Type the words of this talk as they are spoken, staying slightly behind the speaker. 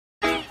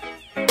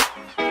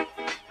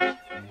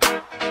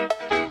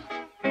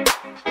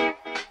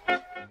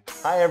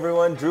Hi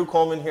everyone, Drew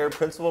Coleman here,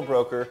 Principal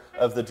Broker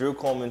of the Drew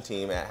Coleman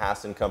team at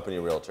Haas & Company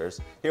Realtors,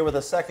 here with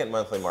a second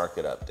monthly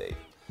market update.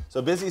 So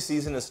busy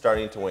season is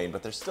starting to wane,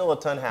 but there's still a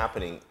ton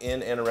happening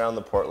in and around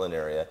the Portland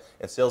area,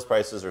 and sales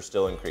prices are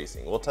still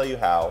increasing. We'll tell you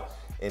how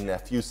in a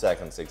few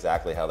seconds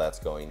exactly how that's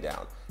going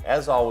down.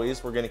 As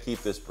always, we're going to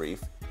keep this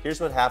brief. Here's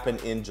what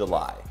happened in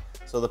July.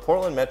 So the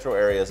Portland metro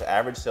area's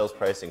average sales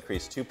price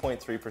increased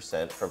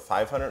 2.3% from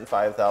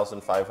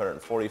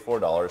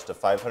 $505,544 to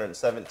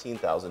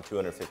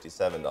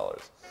 $517,257.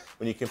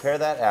 When you compare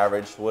that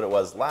average to what it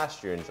was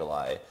last year in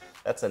July,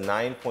 that's a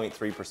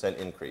 9.3%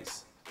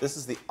 increase. This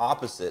is the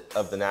opposite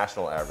of the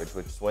national average,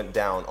 which went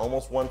down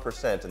almost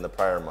 1% in the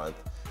prior month,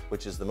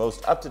 which is the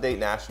most up-to-date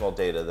national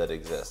data that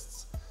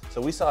exists. So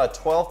we saw a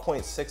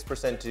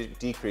 12.6%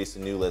 decrease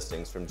in new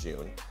listings from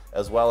June,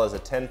 as well as a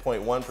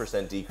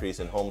 10.1% decrease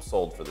in homes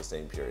sold for the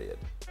same period.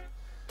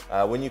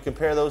 When you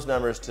compare those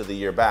numbers to the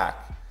year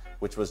back,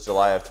 which was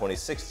July of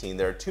 2016,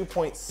 there are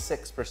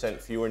 2.6%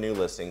 fewer new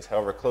listings.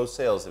 However, closed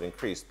sales have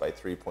increased by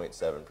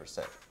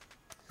 3.7%.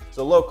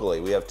 So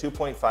locally, we have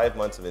 2.5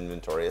 months of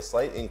inventory, a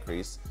slight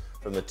increase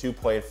from the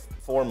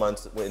 2.4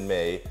 months in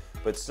May,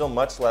 but still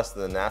much less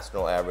than the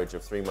national average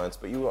of 3 months.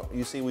 But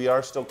you see, we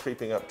are still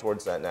creeping up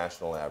towards that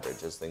national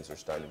average as things are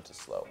starting to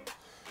slow.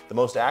 The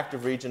most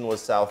active region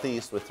was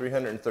Southeast with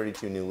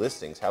 332 new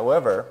listings.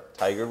 However,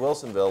 Tigard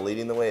Wilsonville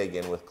leading the way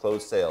again with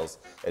closed sales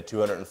at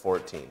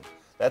 214.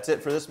 That's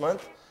it for this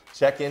month.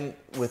 Check in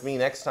with me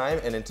next time,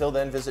 and until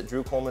then, visit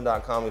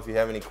drewcoleman.com if you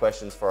have any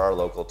questions for our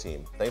local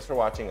team. Thanks for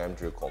watching. I'm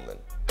Drew Coleman.